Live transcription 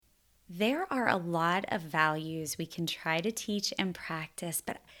There are a lot of values we can try to teach and practice,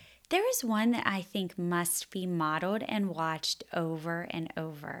 but there is one that I think must be modeled and watched over and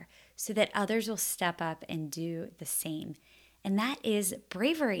over so that others will step up and do the same. And that is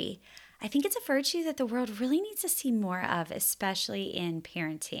bravery. I think it's a virtue that the world really needs to see more of, especially in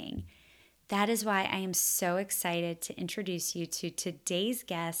parenting. That is why I am so excited to introduce you to today's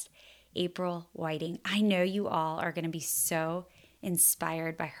guest, April Whiting. I know you all are going to be so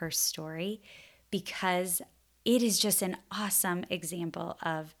inspired by her story because it is just an awesome example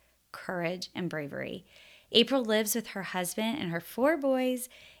of courage and bravery. April lives with her husband and her 4 boys,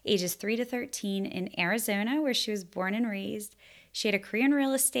 ages 3 to 13, in Arizona, where she was born and raised. She had a career in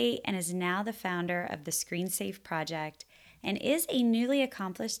real estate and is now the founder of the ScreenSafe Project and is a newly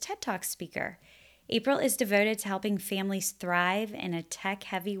accomplished TED Talk speaker. April is devoted to helping families thrive in a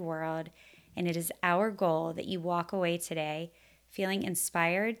tech-heavy world, and it is our goal that you walk away today feeling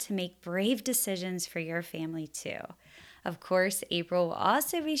inspired to make brave decisions for your family too. Of course, April will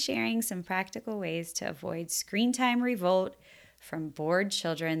also be sharing some practical ways to avoid screen time revolt from bored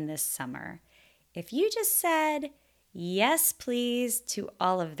children this summer. If you just said, yes, please, to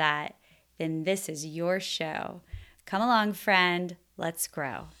all of that, then this is your show. Come along, friend. Let's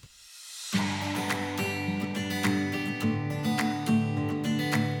grow.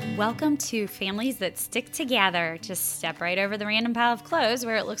 Welcome to Families That Stick Together. Just step right over the random pile of clothes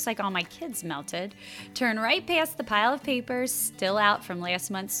where it looks like all my kids melted. Turn right past the pile of papers still out from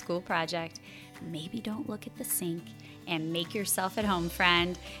last month's school project. Maybe don't look at the sink and make yourself at home,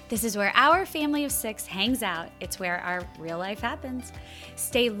 friend. This is where our family of 6 hangs out. It's where our real life happens.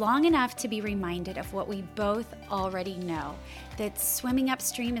 Stay long enough to be reminded of what we both already know, that swimming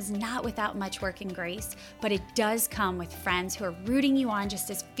upstream is not without much work and grace, but it does come with friends who are rooting you on just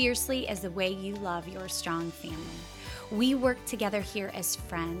as fiercely as the way you love your strong family. We work together here as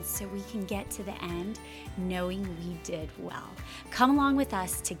friends so we can get to the end knowing we did well. Come along with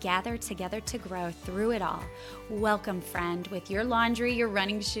us to gather together to grow through it all. Welcome, friend, with your laundry, your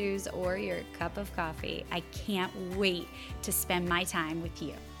running shoes, or your cup of coffee. I can't wait to spend my time with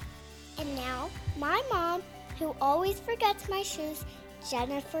you. And now, my mom, who always forgets my shoes,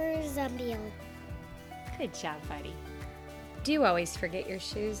 Jennifer Zumbiel. Good job, buddy. Do always forget your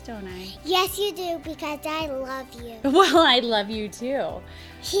shoes, don't I? Yes, you do, because I love you. Well, I love you too.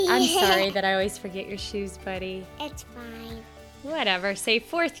 I'm sorry that I always forget your shoes, buddy. It's fine. Whatever. Say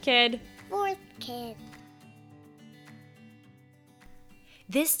fourth, kid. Fourth kid.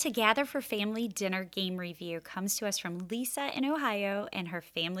 This Together for Family dinner game review comes to us from Lisa in Ohio and her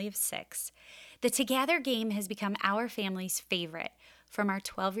family of 6. The Together game has become our family's favorite, from our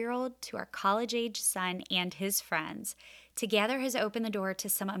 12-year-old to our college-age son and his friends. Together has opened the door to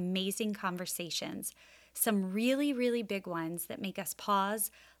some amazing conversations, some really, really big ones that make us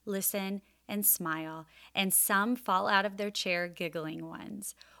pause, listen, and smile, and some fall out of their chair giggling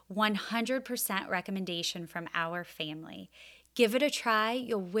ones. 100% recommendation from our family. Give it a try.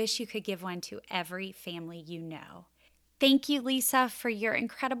 You'll wish you could give one to every family you know. Thank you, Lisa, for your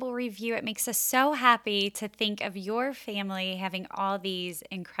incredible review. It makes us so happy to think of your family having all these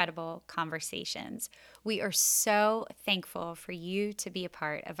incredible conversations. We are so thankful for you to be a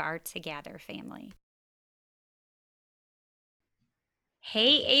part of our Together family.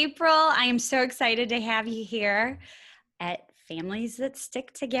 Hey, April. I am so excited to have you here at Families That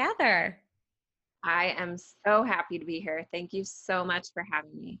Stick Together. I am so happy to be here. Thank you so much for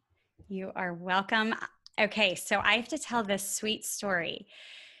having me. You are welcome. Okay, so I have to tell this sweet story.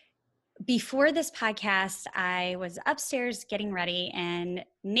 Before this podcast, I was upstairs getting ready, and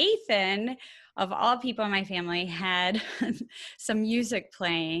Nathan, of all people in my family, had some music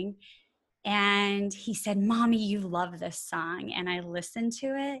playing. And he said, "Mommy, you love this song." And I listened to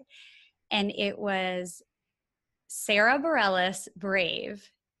it, and it was Sara Bareilles,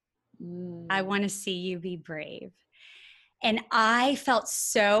 Brave. I want to see you be brave. And I felt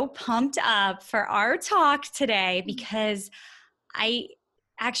so pumped up for our talk today because I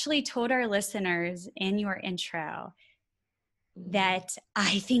actually told our listeners in your intro that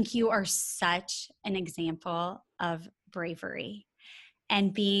I think you are such an example of bravery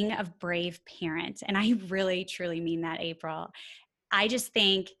and being a brave parent. And I really, truly mean that, April. I just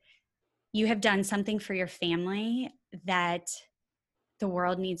think you have done something for your family that the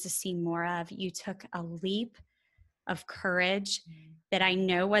world needs to see more of. You took a leap of courage that I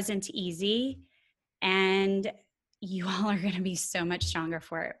know wasn't easy, and you all are going to be so much stronger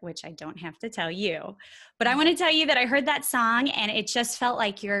for it, which I don't have to tell you. But I want to tell you that I heard that song and it just felt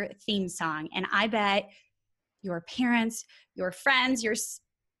like your theme song. And I bet your parents, your friends, your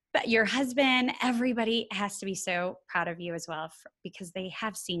But your husband, everybody has to be so proud of you as well because they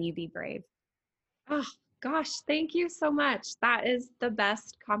have seen you be brave. Oh, gosh, thank you so much. That is the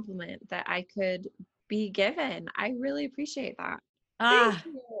best compliment that I could be given. I really appreciate that. Thank Ah,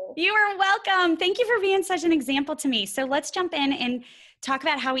 you. you are welcome. Thank you for being such an example to me. So let's jump in and talk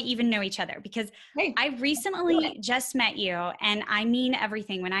about how we even know each other because Hey, I do it. recently just met you and I mean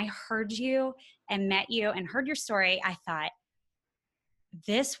everything. When I heard you and met you and heard your story, I thought,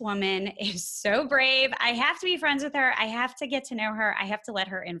 this woman is so brave. I have to be friends with her. I have to get to know her. I have to let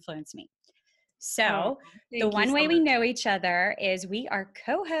her influence me. Oh, So, the thank you one so way we much. know each other is we are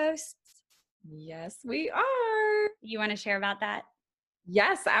co hosts. Yes, we are. You want to share about that?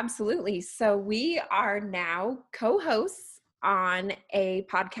 Yes, absolutely. So we are now co-hosts on a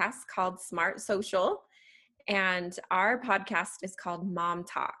podcast called Smart Social, and our podcast is called Mom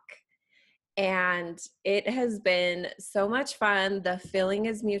Talk. And it has been so much fun. The feeling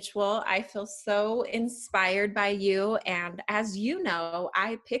is mutual. I feel so inspired by you. And as you know,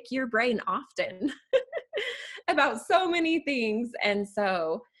 I pick your brain often about so many things. And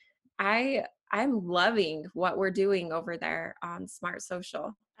so I'm loving what we're doing over there on Smart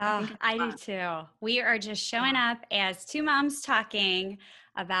Social. I Oh, think it's I do fun. too. We are just showing Yeah. up as two moms talking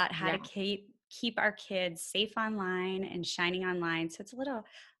about how to Yeah. keep our kids safe online and shining online. So it's a little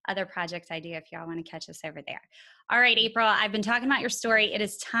other project idea if y'all want to catch us over there. All right, April, I've been talking about your story. It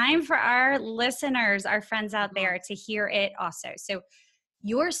is time for our listeners, our friends out Yeah. there to hear it also. So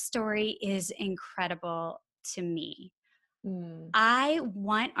your story is incredible to me. Mm. I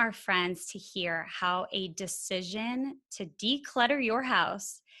want our friends to hear how a decision to declutter your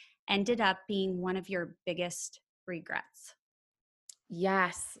house ended up being one of your biggest regrets.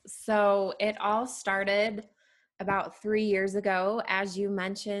 Yes. So it all started about 3 years ago. As you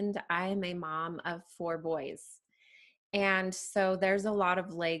mentioned, I am a mom of four boys. And so there's a lot of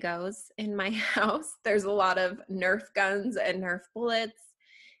Legos in my house. There's a lot of Nerf guns and Nerf bullets.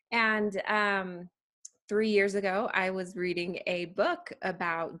 And 3 years ago, I was reading a book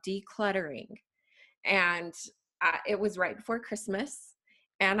about decluttering. And it was right before Christmas.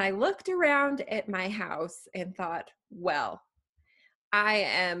 And I looked around at my house and thought, well, I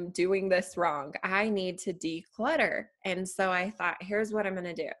am doing this wrong. I need to declutter. And so I thought, here's what I'm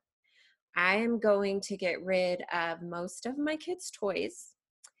going to do. I am going to get rid of most of my kids' toys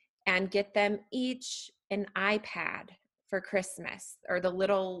and get them each an iPad for Christmas, or the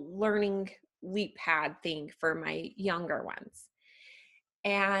little learning leap pad thing for my younger ones.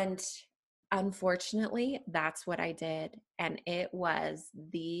 And unfortunately, that's what I did. And it was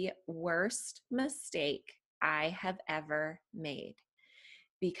the worst mistake I have ever made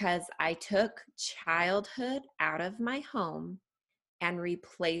because I took childhood out of my home and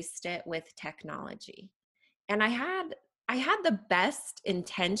replaced it with technology. And I had the best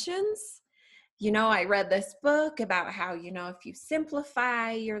intentions. I read this book about how, if you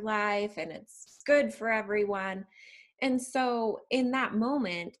simplify your life and it's good for everyone. And so in that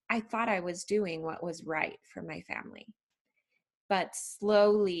moment, I thought I was doing what was right for my family. But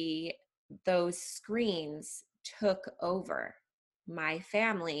slowly, those screens took over my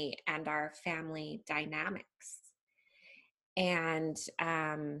family and our family dynamics. And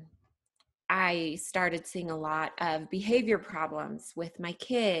I started seeing a lot of behavior problems with my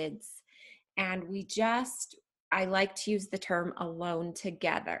kids. And I like to use the term alone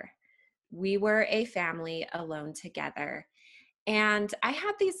together. We were a family alone together. And I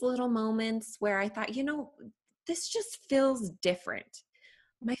had these little moments where I thought, this just feels different.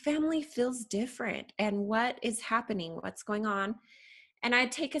 My family feels different. And what is happening? What's going on? And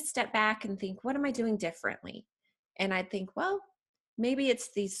I'd take a step back and think, what am I doing differently? And I'd think, well, maybe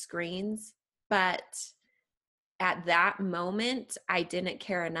it's these screens. But at that moment, I didn't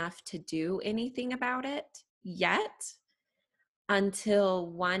care enough to do anything about it yet,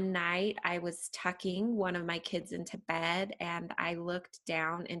 until one night I was tucking one of my kids into bed and I looked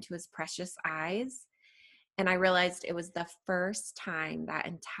down into his precious eyes and I realized it was the first time that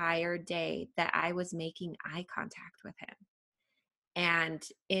entire day that I was making eye contact with him. And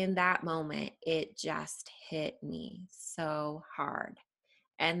in that moment, it just hit me so hard.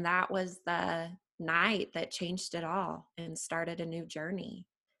 And that was the night that changed it all and started a new journey.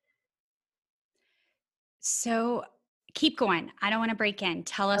 So keep going. I don't want to break in.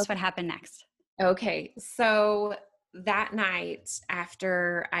 Tell us what happened next. Okay, so that night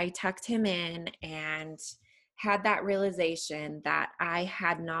after I tucked him in and had that realization that I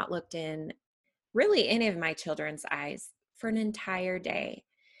had not looked in really any of my children's eyes for an entire day,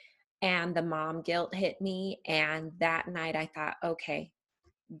 and the mom guilt hit me, and that night I thought, okay,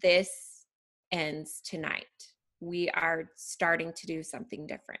 this ends tonight. We are starting to do something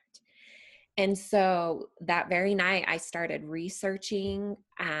different. And so that very night, I started researching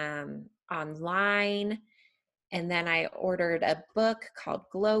online. And then I ordered a book called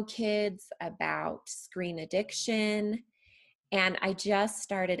Glow Kids about screen addiction. And I just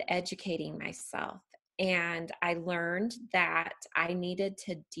started educating myself. And I learned that I needed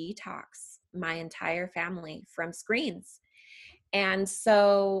to detox my entire family from screens. And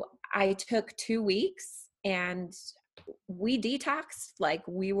so I took 2 weeks and we detoxed like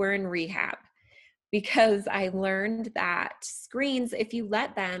we were in rehab, because I learned that screens, if you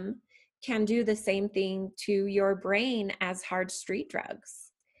let them, can do the same thing to your brain as hard street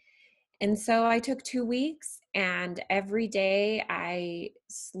drugs. And so I took 2 weeks, and every day I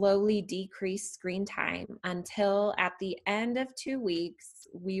slowly decreased screen time until at the end of 2 weeks,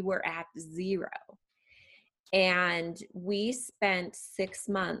 we were at 0. And we spent 6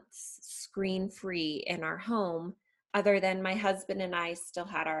 months screen free in our home, other than my husband and I still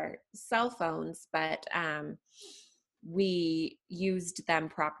had our cell phones, but we used them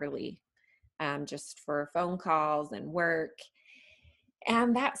properly, just for phone calls and work.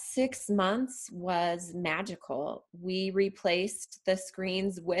 And that 6 months was magical. We replaced the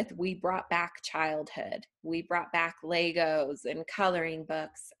screens we brought back childhood. We brought back Legos and coloring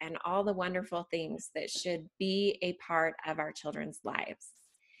books and all the wonderful things that should be a part of our children's lives.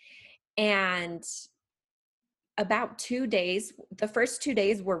 And about 2 days, the first 2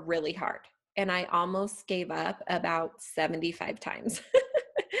 days were really hard. And I almost gave up about 75 times.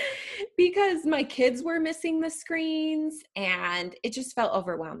 Because my kids were missing the screens and it just felt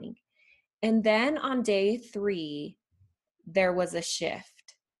overwhelming. And then on day 3, there was a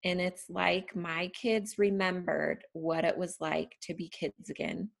shift. And it's like my kids remembered what it was like to be kids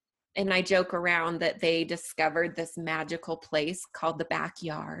again. And I joke around that they discovered this magical place called the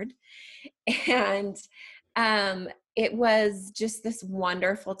backyard. And it was just this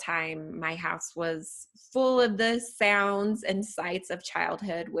wonderful time. My house was full of the sounds and sights of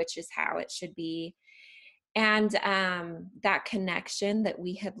childhood, which is how it should be. And that connection that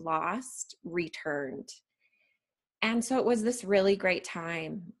we had lost returned. And so it was this really great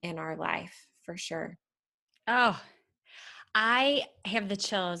time in our life, for sure. Oh, I have the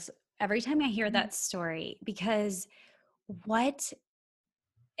chills every time I hear that story, because what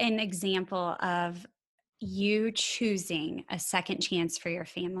an example of you choosing a second chance for your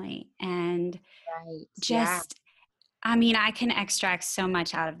family. And Right. Yeah. just, I mean, I can extract so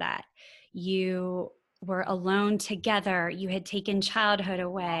much out of that. You were alone together, you had taken childhood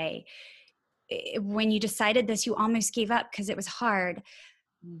away. When you decided this, you almost gave up because it was hard.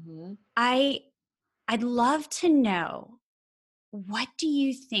 Mm-hmm. I'd love to know, what do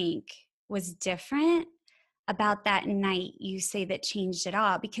you think was different about that night you say that changed it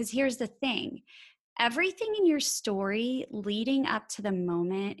all? Because here's the thing, everything in your story leading up to the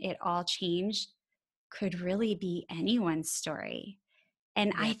moment it all changed could really be anyone's story.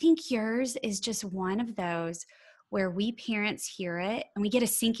 And Yeah. I think yours is just one of those where we parents hear it and we get a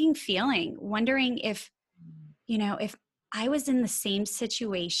sinking feeling, wondering if, if I was in the same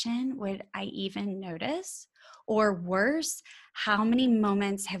situation, would I even notice? Or worse, how many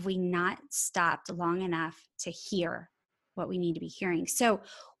moments have we not stopped long enough to hear what we need to be hearing? So,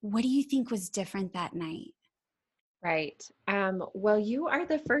 what do you think was different that night? Right. Well, you are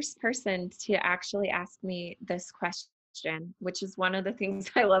the first person to actually ask me this question, which is one of the things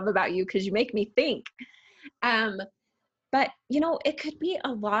I love about you, because you make me think. Um, but, it could be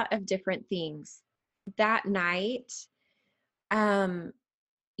a lot of different things. That night, um,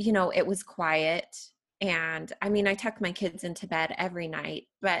 it was quiet. And I mean, I tuck my kids into bed every night,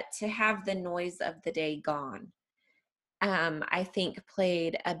 but to have the noise of the day gone, I think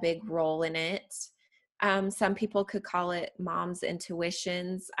played a big role in it. Some people could call it mom's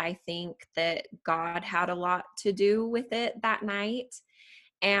intuitions. I think that God had a lot to do with it that night.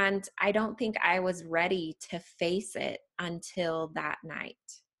 And I don't think I was ready to face it until that night.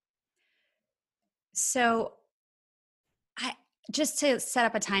 So, I just to set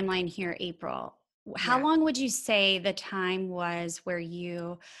up a timeline here, April, how Yeah. long would you say the time was where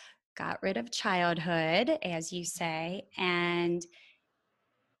you got rid of childhood, as you say, and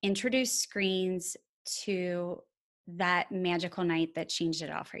introduced screens to that magical night that changed it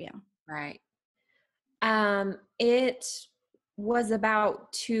all for you? Right. It was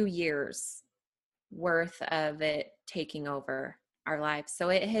about 2 years worth of it taking over our lives. So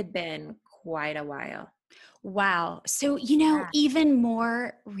it had been quite a while. Wow. So, Yeah. even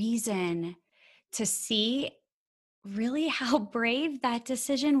more reason to see really how brave that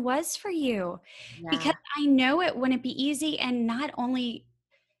decision was for you, because Yeah. I know it wouldn't be easy. And not only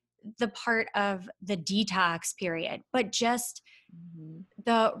the part of the detox period, but just Mhm.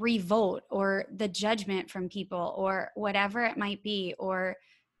 the revolt or the judgment from people or whatever it might be, or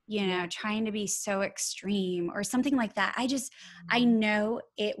Yeah. trying to be so extreme or something like that. I Mhm. know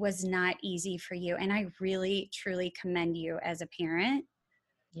it was not easy for you, and I really truly commend you as a parent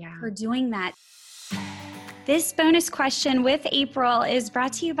Yeah. for doing that. This bonus question with April is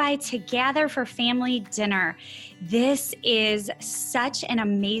brought to you by Together for Family Dinner. This is such an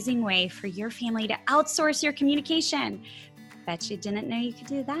amazing way for your family to outsource your communication. Bet you didn't know you could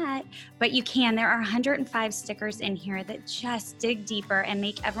do that, but you can. There are 105 stickers in here that just dig deeper and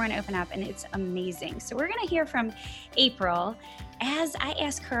make everyone open up, and it's amazing. So we're going to hear from April as I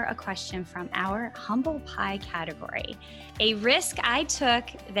ask her a question from our humble pie category. A risk I took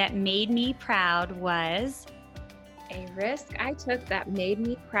that made me proud was... A risk I took that made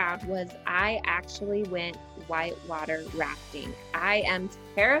me proud was I actually went whitewater rafting. I am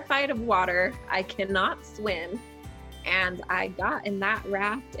terrified of water. I cannot swim. And I got in that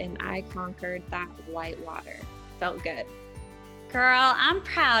raft and I conquered that whitewater. Felt good. Girl, I'm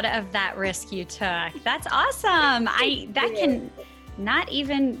proud of that risk you took. That's awesome. That can not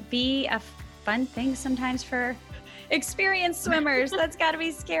even be a fun thing sometimes for experienced swimmers. That's got to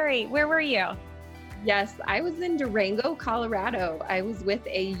be scary. Where were you? Yes, I was in Durango, Colorado. I was with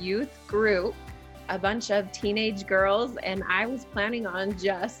a youth group, a bunch of teenage girls, and I was planning on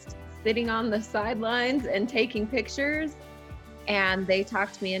just sitting on the sidelines and taking pictures. And they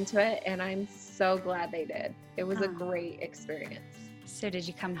talked me into it, and I'm so glad they did. It was a great experience. So did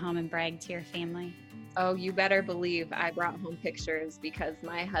you come home and brag to your family? Oh, you better believe I brought home pictures because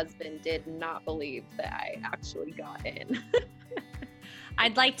my husband did not believe that I actually got in.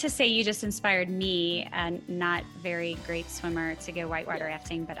 I'd like to say you just inspired me, a not very great swimmer, to go whitewater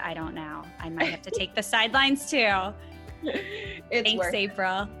rafting, but I don't know. I might have to take the sidelines too. Thanks,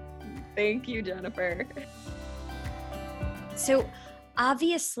 April. Thank you, Jennifer. So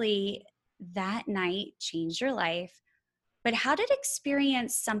obviously that night changed your life, but how did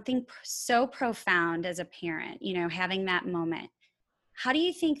experience something so profound as a parent, having that moment, how do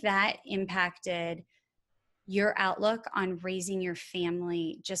you think that impacted your outlook on raising your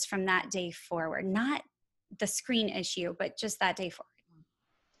family just from that day forward? Not the screen issue, but just that day forward.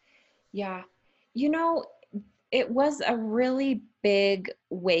 Yeah. It was a really big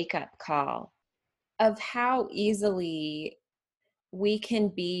wake-up call of how easily we can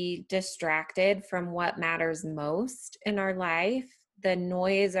be distracted from what matters most in our life. The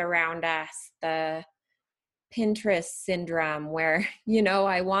noise around us, the Pinterest syndrome where,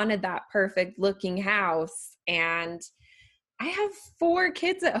 I wanted that perfect looking house and I have 4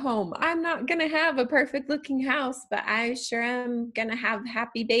 kids at home. I'm not going to have a perfect looking house, but I sure am going to have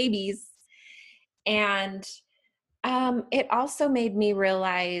happy babies. And it also made me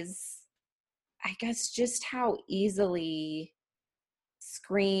realize, I guess, just how easily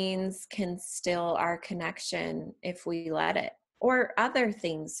screens can still our connection if we let it, or other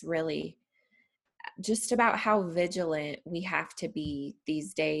things, really. Just about how vigilant we have to be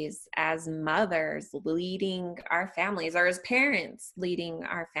these days as mothers leading our families, or as parents leading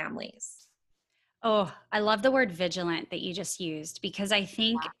our families. Oh, I love the word vigilant that you just used, because I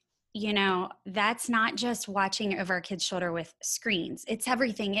think, that's not just watching over a kid's shoulder with screens. It's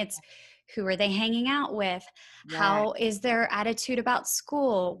everything. It's who are they hanging out with? How is their attitude about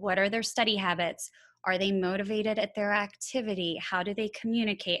school? What are their study habits? Are they motivated at their activity? How do they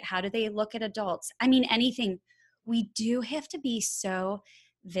communicate? How do they look at adults? I mean, anything. We do have to be so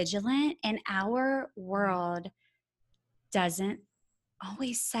vigilant, and our world doesn't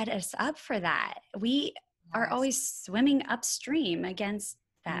always set us up for that. We are always swimming upstream against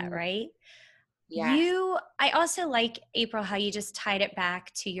that, right? Yes. I also like, April, how you just tied it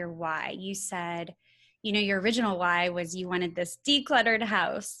back to your why. You said, your original why was you wanted this decluttered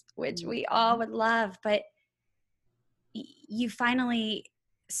house, which we all would love, but you finally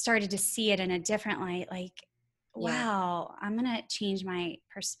started to see it in a different light, like, wow, I'm going to change my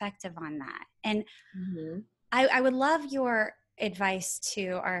perspective on that. And I would love your advice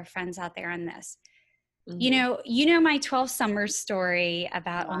to our friends out there on this. My 12 summers story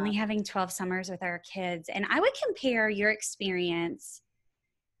about only having 12 summers with our kids. And I would compare your experience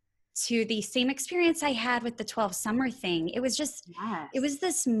to the same experience I had with the 12 summer thing. It was just, it was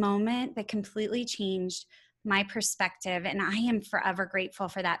this moment that completely changed my perspective. And I am forever grateful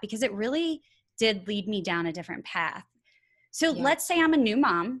for that, because it really did lead me down a different path. So let's say I'm a new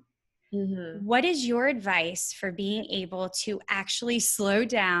mom. What is your advice for being able to actually slow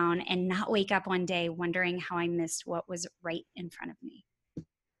down and not wake up one day wondering how I missed what was right in front of me?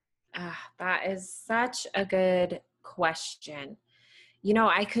 That is such a good question.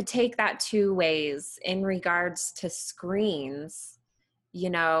 I could take that two ways in regards to screens.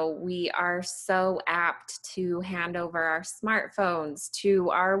 We are so apt to hand over our smartphones to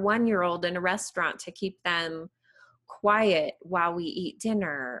our 1-year-old in a restaurant to keep them quiet while we eat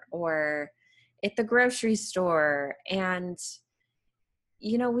dinner or at the grocery store. And,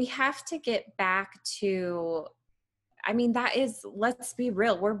 we have to get back to, that is, let's be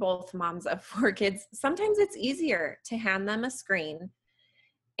real, we're both moms of 4 kids. Sometimes it's easier to hand them a screen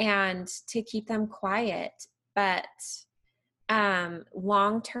and to keep them quiet. But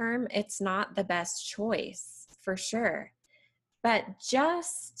long term, it's not the best choice for sure. But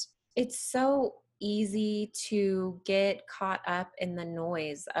it's so easy to get caught up in the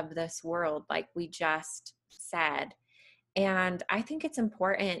noise of this world, like we just said. And I think it's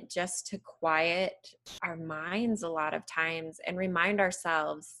important just to quiet our minds a lot of times and remind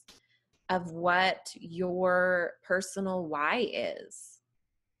ourselves of what your personal why is.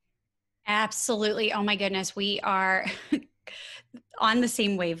 Absolutely. Oh my goodness. We are on the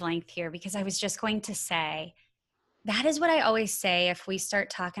same wavelength here, because I was just going to say that is what I always say if we start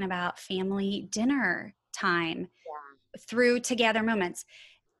talking about family dinner time through together moments.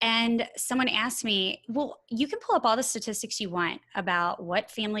 And someone asked me, well, you can pull up all the statistics you want about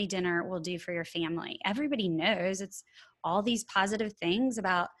what family dinner will do for your family. Everybody knows it's all these positive things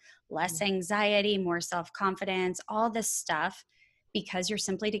about less anxiety, more self-confidence, all this stuff, because you're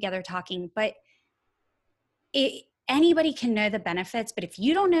simply together talking. But anybody can know the benefits, but if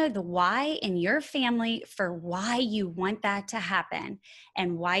you don't know the why in your family for why you want that to happen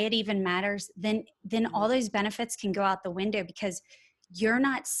and why it even matters, then all those benefits can go out the window, because you're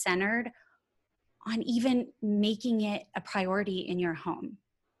not centered on even making it a priority in your home.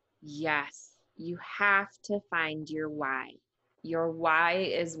 Yes, you have to find your why. Your why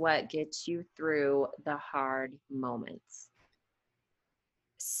is what gets you through the hard moments.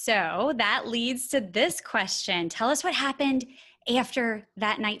 So that leads to this question. Tell us what happened after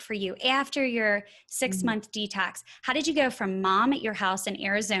that night for you, after your 6-month detox. How did you go from mom at your house in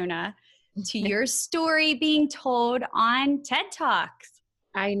Arizona to your story being told on TED Talks?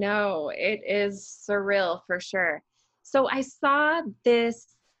 I know, it is surreal for sure. So I saw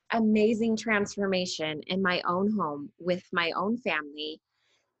this amazing transformation in my own home with my own family.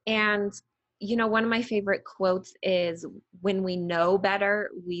 And, one of my favorite quotes is, when we know better,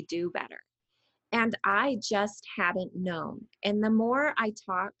 we do better. And I just hadn't known. And the more I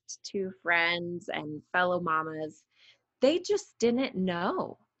talked to friends and fellow mamas, they just didn't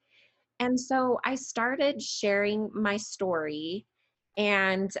know. And so I started sharing my story,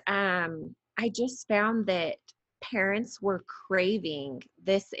 and I just found that parents were craving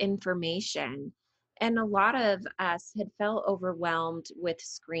this information. And a lot of us had felt overwhelmed with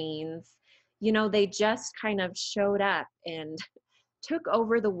screens. They just kind of showed up and took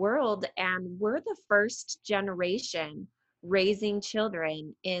over the world, and we're the first generation raising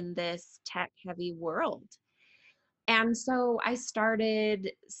children in this tech heavy world. And so I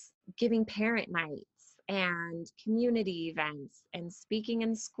started giving parent nights and community events and speaking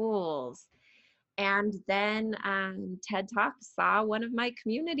in schools. And then TED Talk saw one of my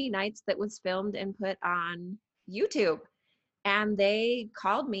community nights that was filmed and put on YouTube. And they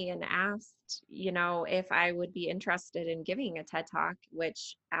called me and asked, if I would be interested in giving a TED Talk,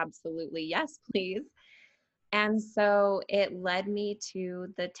 which absolutely, yes, please. And so it led me to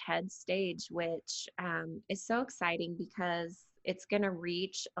the TED stage, which is so exciting because it's going to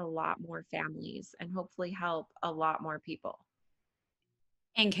reach a lot more families and hopefully help a lot more people.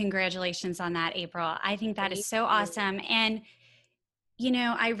 And congratulations on that, April. I think that is so Thank you. awesome. And,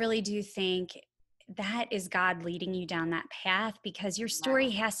 I really do think that is God leading you down that path, because your story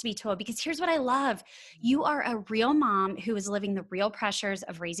has to be told. Because here's what I love: you are a real mom who is living the real pressures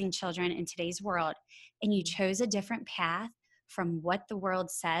of raising children in today's world. And you chose a different path from what the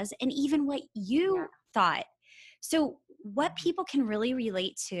world says and even what you thought. So, what people can really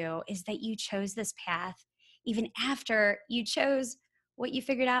relate to is that you chose this path even after you chose what you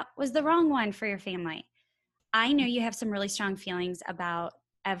figured out was the wrong one for your family. I know you have some really strong feelings about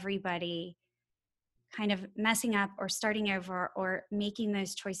everybody kind of messing up or starting over or making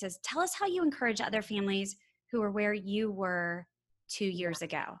those choices. Tell us how you encourage other families who are where you were 2 years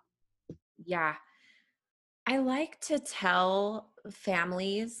ago. Yeah. I like to tell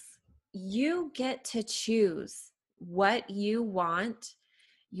families, you get to choose what you want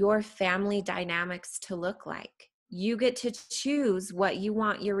your family dynamics to look like. You get to choose what you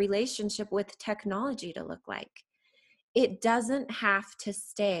want your relationship with technology to look like. It doesn't have to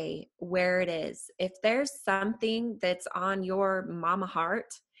stay where it is. If there's something that's on your mama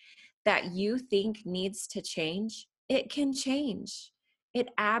heart that you think needs to change, it can change. It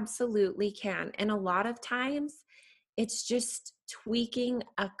absolutely can. And a lot of times it's just tweaking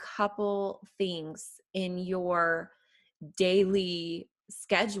a couple things in your daily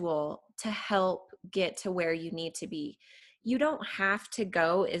schedule to help get to where you need to be. You don't have to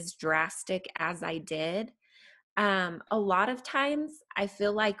go as drastic as I did. A lot of times I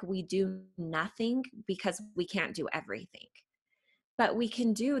feel like we do nothing because we can't do everything. But we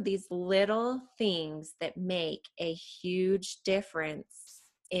can do these little things that make a huge difference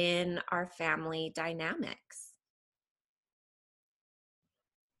in our family dynamics.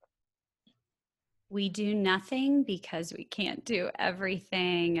 We do nothing because we can't do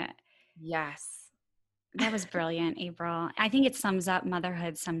everything. Yes. That was brilliant, April. I think it sums up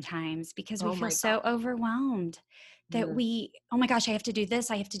motherhood sometimes because we Oh feel my so God. overwhelmed that Mm, oh my gosh, I have to do this,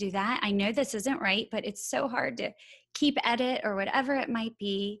 I have to do that. I know this isn't right, but it's so hard to keep at it or whatever it might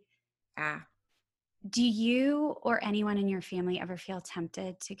be. yeah. Do you or anyone in your family ever feel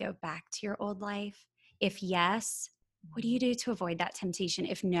tempted to go back to your old life? If yes, what do you do to avoid that temptation?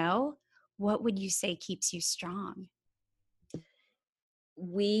 If no, what would you say keeps you strong?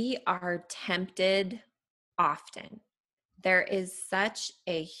 We are tempted often. There is such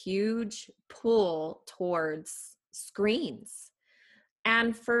a huge pull towards screens.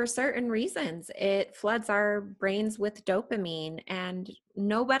 And for certain reasons, it floods our brains with dopamine, and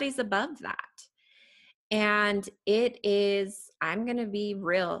nobody's above that. And it is, I'm going to be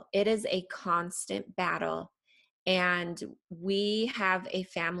real, it is a constant battle. And we have a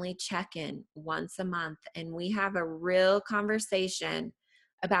family check in once a month, and we have a real conversation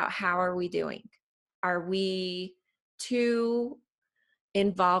about how are we doing? Are we too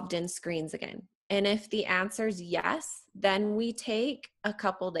involved in screens again? And if the answer is yes, then we take a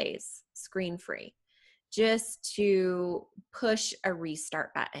couple days screen free just to push a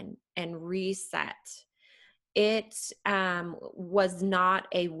restart button and reset. It was not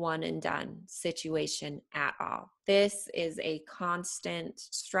a one and done situation at all. This is a constant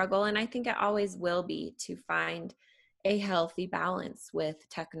struggle, and I think it always will be, to find a healthy balance with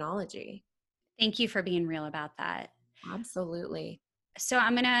technology. Thank you for being real about that. Absolutely. So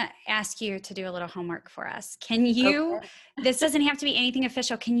I'm going to ask you to do a little homework for us. Can you, Okay. this doesn't have to be anything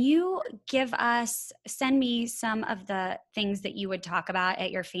official. Can you send me some of the things that you would talk about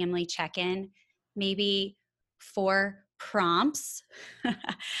at your family check-in? Maybe 4 prompts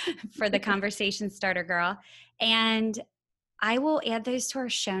for the conversation starter girl. And I will add those to our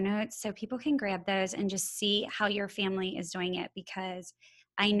show notes so people can grab those and just see how your family is doing it, because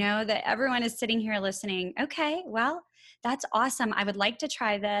I know that everyone is sitting here listening. Okay, well, that's awesome. I would like to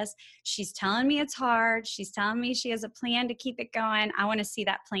try this. She's telling me it's hard. She's telling me she has a plan to keep it going. I want to see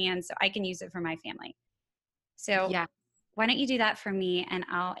that plan so I can use it for my family. So, Yeah, why don't you do that for me and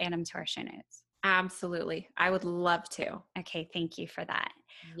I'll add them to our show notes? absolutely. I would love to. Okay, thank you for that.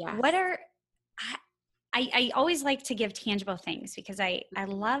 What Yes. are I always like to give tangible things because I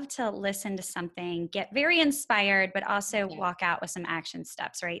love to listen to something, get very inspired, but also Yeah. walk out with some action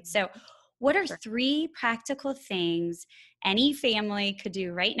steps, right? So, what are Sure. 3 practical things any family could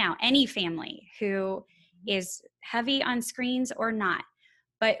do right now? Any family who is heavy on screens or not,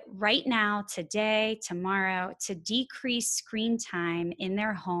 but right now, today, tomorrow, to decrease screen time in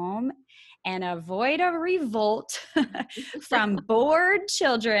their home and avoid a revolt from bored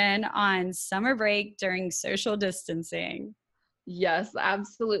children on summer break during social distancing. Yes,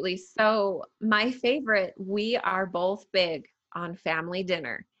 absolutely. So, my favorite, we are both big on family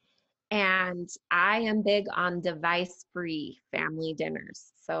dinner. And I am big on device free family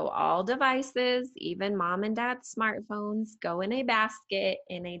dinners. So, all devices, even mom and dad's smartphones, go in a basket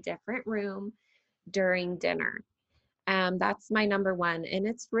in a different room during dinner. That's my number one. And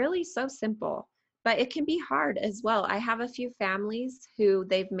it's really so simple, but it can be hard as well. I have a few families who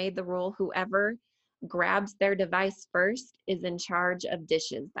they've made the rule whoever grabs their device first is in charge of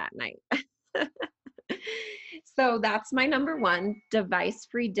dishes that night. So that's my number one, device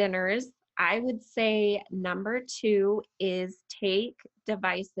free dinners. I would say number two is take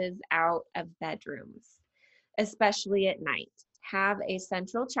devices out of bedrooms, especially at night. Have a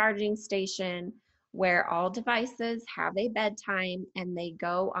central charging station where all devices have a bedtime and they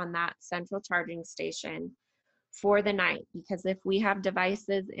go on that central charging station for the night. Because if we have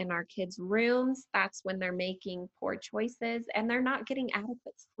devices in our kids' rooms, that's when they're making poor choices and they're not getting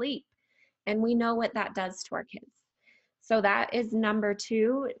adequate sleep. And we know what that does to our kids. So that is number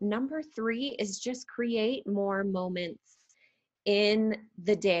two. Number three is just create more moments in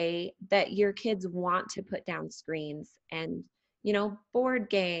the day that your kids want to put down screens and, board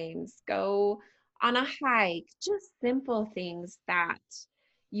games, go on a hike, just simple things that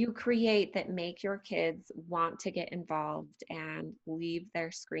you create that make your kids want to get involved and leave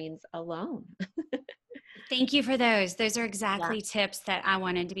their screens alone. Thank you for those. Those are Yeah. exactly tips that I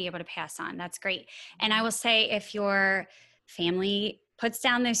wanted to be able to pass on. That's great. And I will say, if your family puts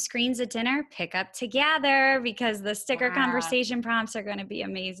down those screens at dinner, pick up together, because the sticker Yeah. conversation prompts are going to be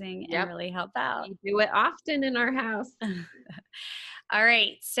amazing and Yep. really help out. We do it often in our house. All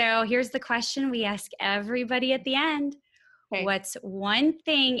right. So here's the question we ask everybody at the end. Okay. What's one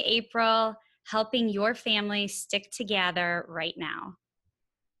thing, April, helping your family stick together right now?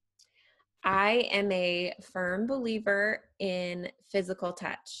 I am a firm believer in physical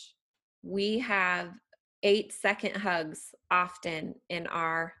touch. We have 8-second hugs often in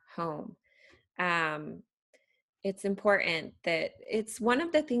our home. Um, it's important that it's one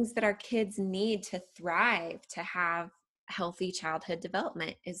of the things that our kids need to thrive, to have healthy childhood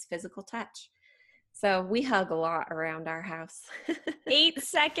development, is physical touch. So we hug a lot around our house.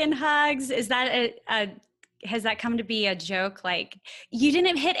 8-second hugs. Is that has that come to be a joke? Like, you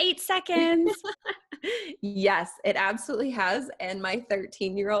didn't hit 8 seconds. Yes, it absolutely has. And my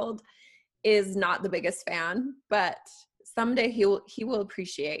 13-year-old is not the biggest fan, but someday he will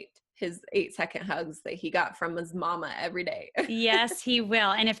appreciate his 8-second hugs that he got from his mama every day. Yes, he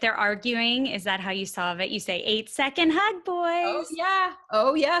will. And if they're arguing, is that how you solve it? You say 8-second hug, Oh boys. yeah.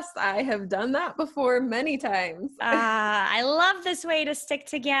 Oh yes, I have done that before many times. I love this way to stick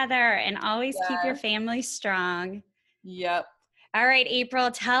together and always keep your Yes. family strong. Yep. All right, April,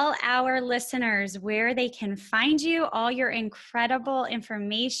 tell our listeners where they can find you, all your incredible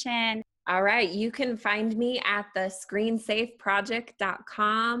information. All right, you can find me at the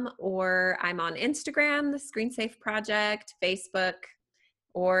screensafeproject.com, or I'm on Instagram, the Screensafe Project, Facebook,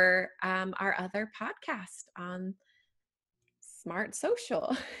 or our other podcast on Smart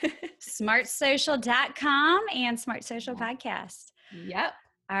Social. smartsocial.com and Smart Social Podcast. Yep.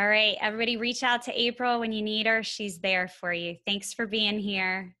 All right, everybody, reach out to April when you need her. She's there for you. Thanks for being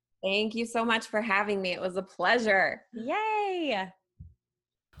here. Thank you so much for having me. It was a pleasure. Yay.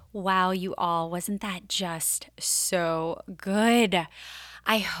 Wow, you all, wasn't that just so good?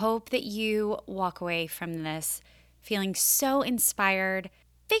 I hope that you walk away from this feeling so inspired.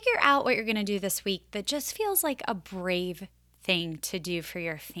 Figure out what you're going to do this week that just feels like a brave thing to do for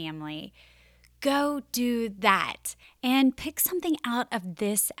your family. Go do that and pick something out of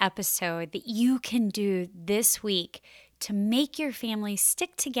this episode that you can do this week to make your family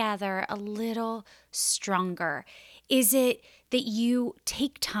stick together a little stronger. Is it that you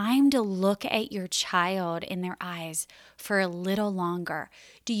take time to look at your child in their eyes for a little longer?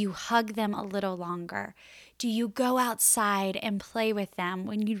 Do you hug them a little longer? Do you go outside and play with them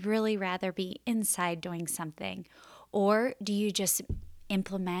when you'd really rather be inside doing something? Or do you just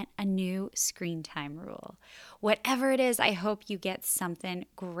implement a new screen time rule? Whatever it is, I hope you get something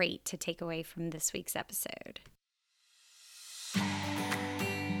great to take away from this week's episode.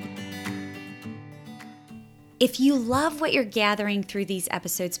 If you love what you're gathering through these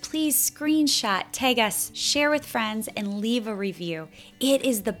episodes, please screenshot, tag us, share with friends, and leave a review. It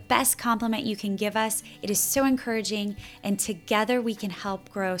is the best compliment you can give us. It is so encouraging, and together we can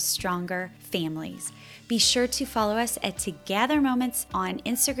help grow stronger families. Be sure to follow us at Together Moments on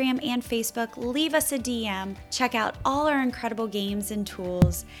Instagram and Facebook. Leave us a DM. Check out all our incredible games and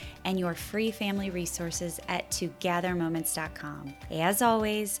tools and your free family resources at togethermoments.com. As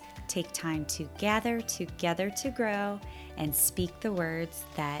always, take time to gather together to grow and speak the words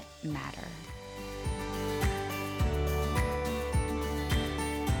that matter.